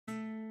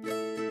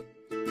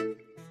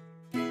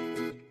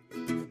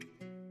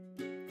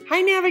Hi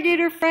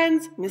Navigator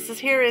friends, Mrs.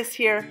 Harris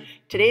here.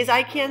 Today's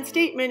I Can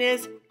statement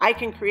is, I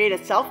can create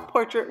a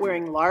self-portrait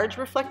wearing large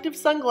reflective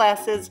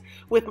sunglasses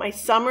with my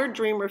summer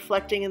dream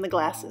reflecting in the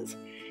glasses.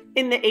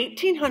 In the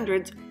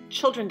 1800s,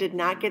 children did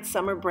not get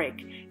summer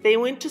break. They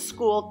went to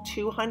school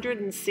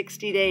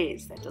 260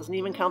 days. That doesn't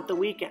even count the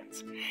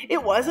weekends.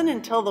 It wasn't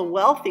until the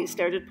wealthy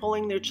started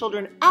pulling their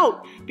children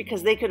out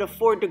because they could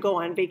afford to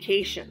go on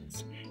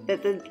vacations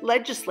that the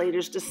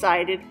legislators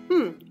decided,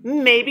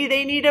 maybe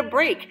they need a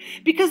break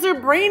because their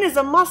brain is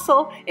a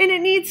muscle and it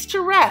needs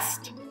to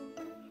rest.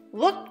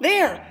 Look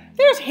there,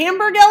 there's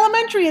Hamburg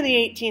Elementary in the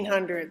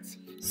 1800s.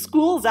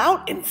 School's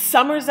out and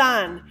summer's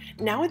on.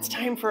 Now it's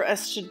time for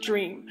us to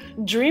dream.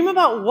 Dream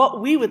about what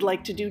we would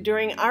like to do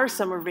during our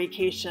summer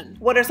vacation.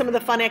 What are some of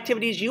the fun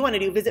activities you want to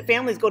do? Visit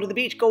families, go to the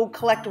beach, go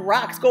collect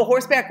rocks, go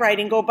horseback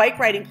riding, go bike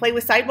riding, play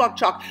with sidewalk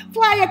chalk,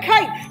 fly a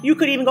kite. You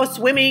could even go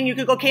swimming, you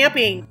could go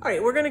camping. All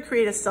right, we're gonna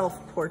create a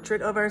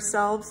self-portrait of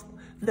ourselves.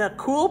 The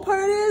cool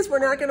part is we're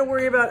not gonna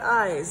worry about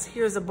eyes.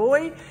 Here's a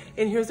boy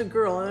and here's a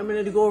girl, and I'm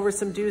gonna go over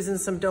some do's and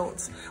some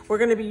don'ts. We're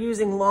gonna be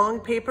using long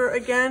paper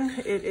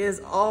again. It is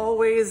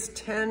always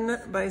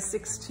 10 by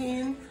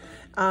 16.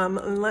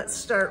 And let's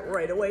start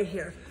right away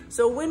here.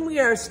 So when we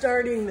are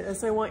starting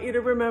this, I want you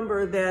to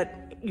remember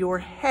that your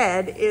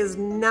head is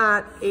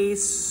not a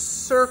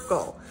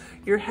circle.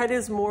 Your head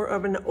is more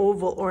of an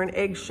oval or an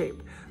egg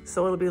shape.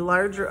 So it'll be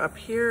larger up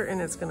here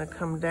and it's gonna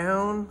come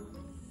down.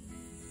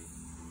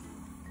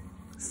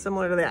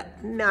 Similar to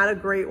that. Not a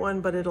great one,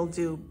 but it'll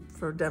do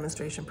for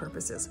demonstration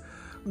purposes.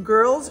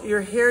 Girls, your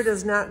hair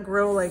does not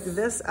grow like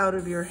this out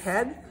of your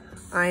head.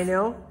 I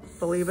know,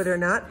 believe it or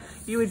not.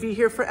 You would be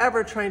here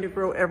forever trying to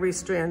draw every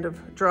strand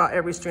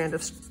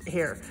of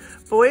hair.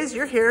 Boys,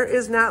 your hair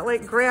is not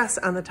like grass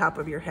on the top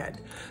of your head.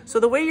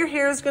 So the way your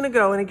hair is gonna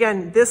go, and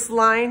again, this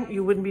line,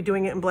 you wouldn't be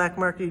doing it in black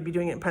marker, you'd be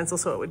doing it in pencil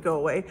so it would go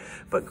away.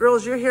 But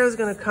girls, your hair is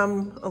gonna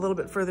come a little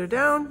bit further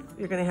down.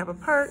 You're gonna have a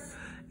part,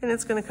 and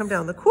it's gonna come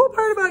down. The cool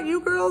part about you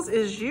girls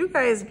is you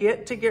guys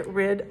get to get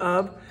rid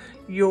of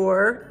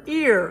your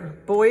ear.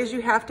 Boys,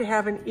 you have to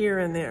have an ear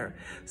in there.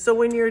 So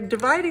when you're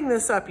dividing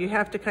this up, you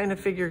have to kind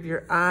of figure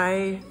your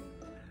eye,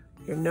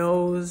 your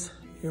nose,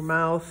 your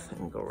mouth,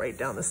 and go right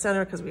down the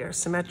center because we are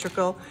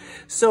symmetrical.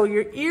 So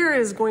your ear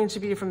is going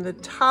to be from the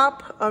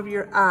top of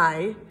your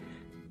eye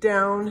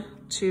down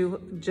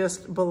to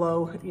just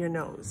below your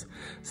nose.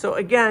 So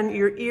again,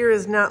 your ear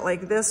is not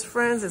like this,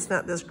 friends. It's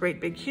not this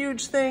great big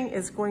huge thing.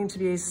 It's going to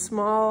be a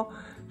small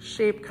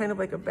shape, kind of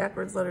like a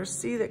backwards letter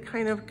C that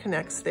kind of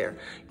connects there.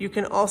 You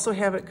can also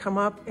have it come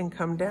up and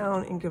come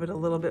down and give it a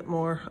little bit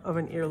more of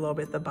an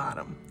earlobe at the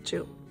bottom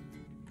too.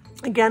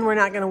 Again, we're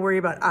not gonna worry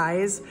about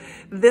eyes.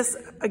 This,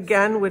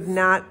 again, you would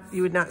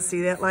not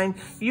see that line.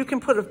 You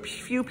can put a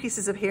few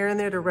pieces of hair in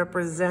there to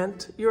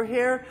represent your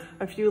hair,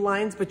 a few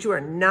lines, but you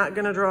are not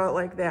gonna draw it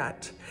like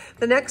that.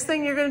 The next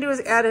thing you're gonna do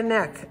is add a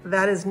neck.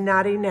 That is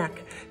not a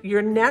neck.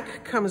 Your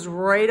neck comes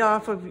right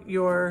off of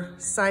your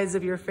sides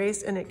of your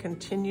face and it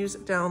continues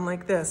down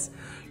like this.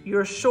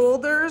 Your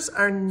shoulders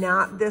are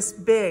not this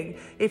big.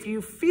 If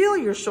you feel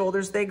your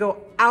shoulders, they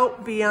go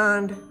out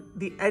beyond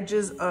the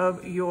edges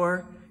of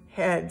your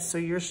head. So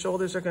your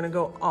shoulders are gonna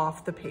go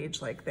off the page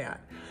like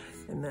that.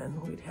 And then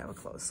we'd have a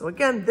close. So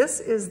again, this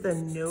is the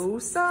no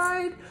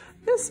side.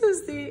 This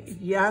is the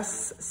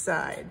yes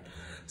side.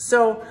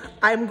 So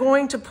I'm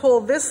going to pull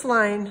this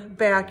line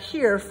back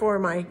here for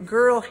my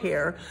girl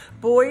hair.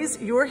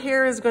 Boys, your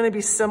hair is gonna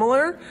be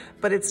similar,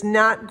 but it's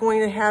not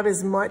going to have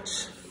as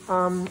much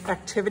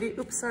activity,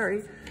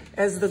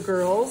 as the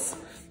girls.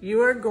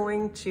 You are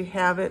going to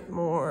have it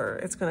more,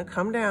 it's gonna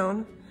come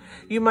down.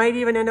 You might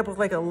even end up with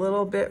like a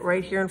little bit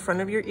right here in front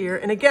of your ear.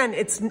 And again,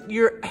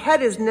 your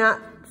head is not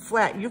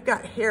flat. You've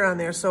got hair on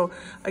there. So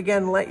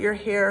again, let your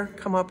hair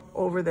come up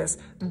over this.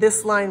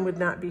 This line would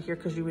not be here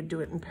because you would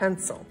do it in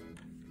pencil.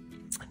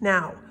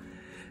 Now,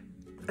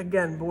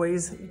 again,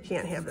 boys, you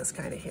can't have this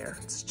kind of hair.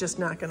 It's just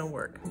not gonna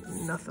work.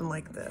 Nothing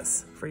like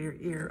this for your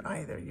ear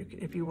either.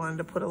 If you wanted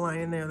to put a line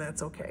in there,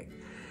 that's okay.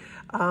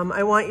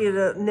 I want you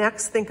to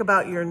next think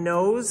about your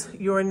nose.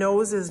 Your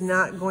nose is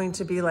not going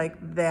to be like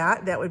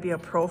that. That would be a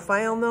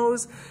profile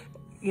nose.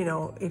 You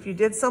know, if you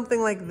did something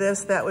like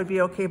this, that would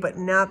be okay, but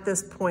not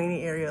this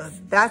pointy area.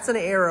 That's an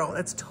arrow.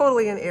 That's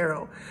totally an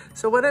arrow.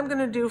 So what I'm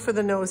gonna do for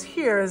the nose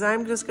here is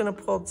I'm just gonna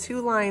pull two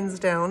lines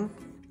down.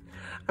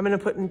 I'm gonna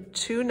put in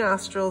two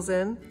nostrils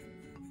in,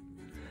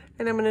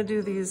 and I'm gonna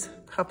do these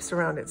cups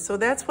around it. So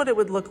that's what it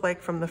would look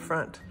like from the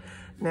front.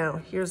 Now,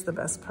 here's the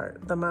best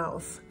part, the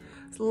mouth.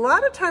 A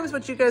lot of times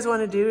what you guys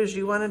want to do is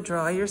you want to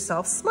draw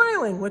yourself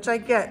smiling, which I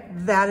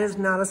get. That is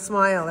not a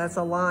smile, that's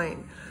a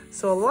line.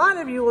 So a lot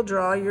of you will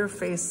draw your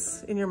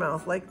face in your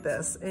mouth like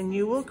this, and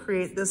you will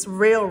create this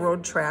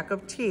railroad track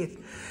of teeth.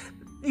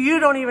 You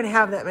don't even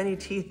have that many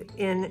teeth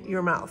in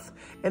your mouth.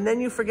 And then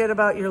you forget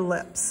about your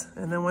lips.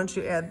 And then once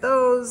you add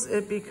those,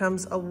 it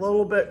becomes a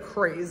little bit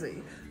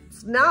crazy.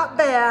 It's not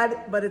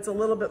bad, but it's a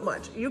little bit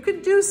much. You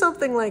could do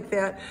something like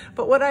that,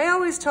 but what I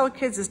always tell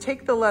kids is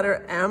take the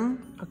letter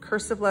M, a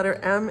cursive letter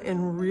M,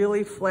 and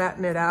really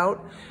flatten it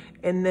out.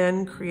 and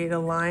then create a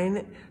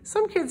line.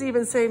 Some kids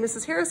even say,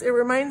 Mrs. Harris, it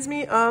reminds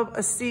me of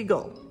a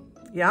seagull.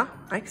 Yeah,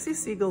 I see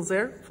seagulls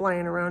there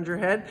flying around your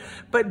head,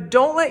 but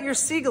don't let your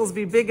seagulls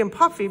be big and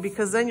puffy,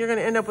 because then you're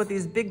gonna end up with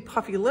these big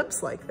puffy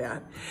lips like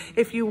that.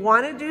 If you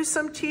wanna do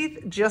some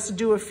teeth, just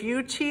do a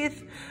few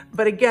teeth,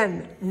 but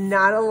again,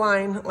 not a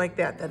line like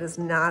that. That is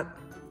not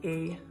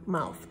a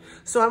mouth.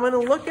 So I'm gonna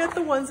look at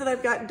the ones that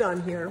I've got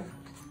done here,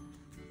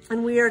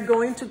 and we are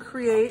going to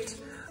create,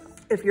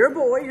 if you're a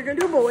boy, you're gonna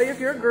do a boy. If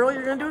you're a girl,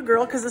 you're gonna do a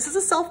girl, because this is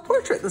a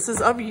self-portrait. This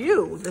is of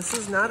you. This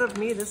is not of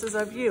me, this is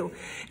of you.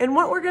 And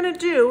what we're gonna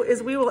do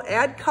is we will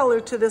add color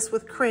to this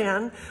with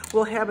crayon.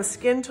 We'll have a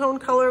skin tone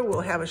color,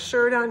 we'll have a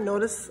shirt on.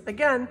 Notice,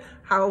 again,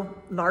 how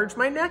large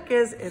my neck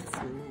is. It's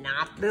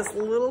not this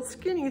little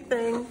skinny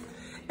thing.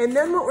 And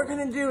then what we're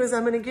gonna do is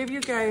I'm gonna give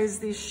you guys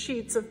these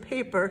sheets of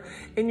paper,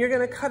 and you're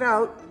gonna cut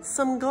out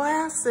some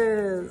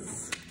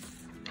glasses.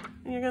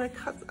 And you're gonna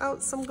cut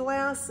out some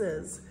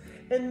glasses.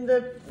 And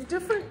the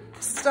different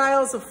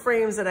styles of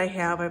frames that I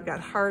have, I've got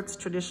hearts,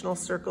 traditional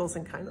circles,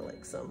 and kind of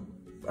like some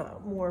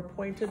more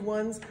pointed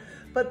ones,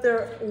 but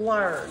they're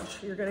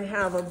large. You're gonna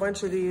have a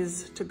bunch of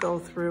these to go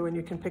through, and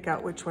you can pick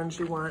out which ones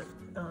you want.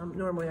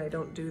 Normally I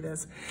don't do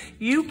this.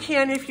 You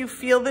can, if you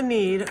feel the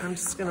need, I'm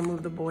just gonna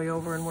move the boy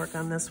over and work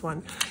on this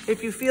one.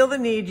 If you feel the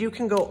need, you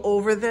can go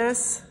over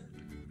this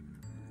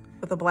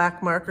with a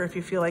black marker if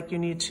you feel like you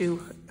need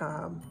to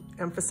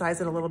emphasize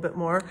it a little bit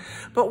more.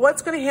 But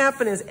what's gonna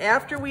happen is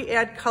after we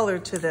add color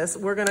to this,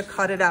 we're gonna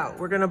cut it out.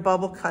 We're gonna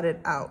bubble cut it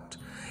out.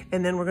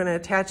 And then we're gonna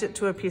attach it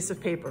to a piece of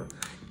paper.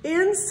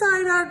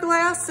 Inside our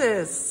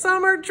glasses,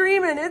 summer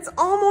dreaming. It's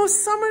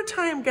almost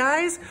summertime,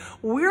 guys.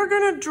 We're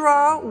gonna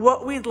draw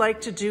what we'd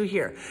like to do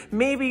here.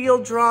 Maybe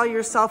you'll draw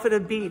yourself at a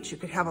beach. You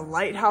could have a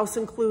lighthouse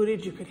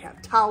included. You could have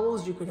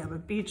towels. You could have a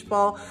beach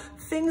ball.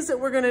 Things that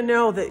we're gonna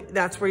know that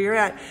that's where you're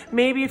at.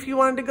 Maybe if you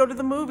wanted to go to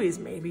the movies,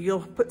 maybe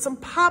you'll put some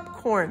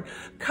popcorn.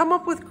 Come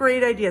up with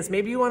great ideas.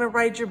 Maybe you wanna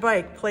ride your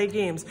bike, play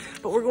games.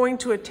 But we're going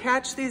to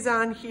attach these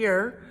on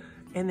here,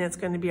 and that's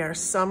gonna be our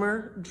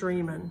summer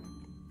dreamin'.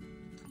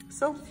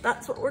 So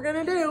that's what we're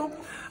gonna do.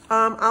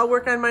 I'll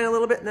work on mine a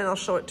little bit, and then I'll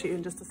show it to you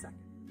in just a second.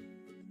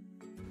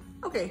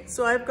 Okay,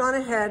 so I've gone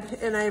ahead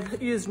and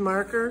I've used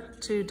marker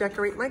to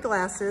decorate my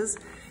glasses,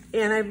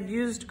 and I've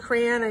used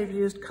crayon, I've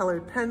used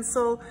colored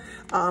pencil.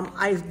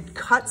 I've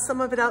cut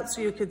some of it out so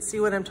you could see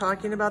what I'm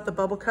talking about, the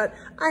bubble cut.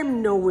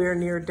 I'm nowhere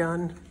near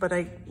done, but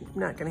I'm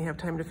not gonna have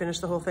time to finish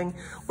the whole thing.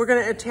 We're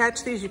gonna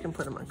attach these. You can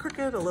put them on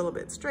crooked, a little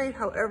bit straight,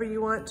 however you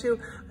want to.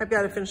 I've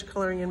got to finish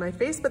coloring in my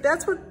face, but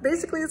that's what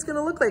basically it's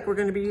gonna look like. We're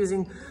gonna be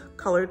using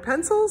colored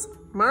pencils,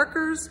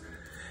 markers,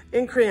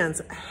 and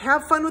crayons.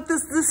 Have fun with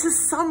this. This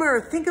is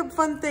summer. Think of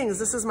fun things.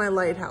 This is my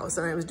lighthouse,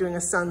 and I was doing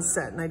a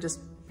sunset, and I just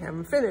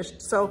haven't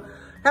finished. So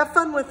have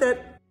fun with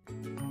it.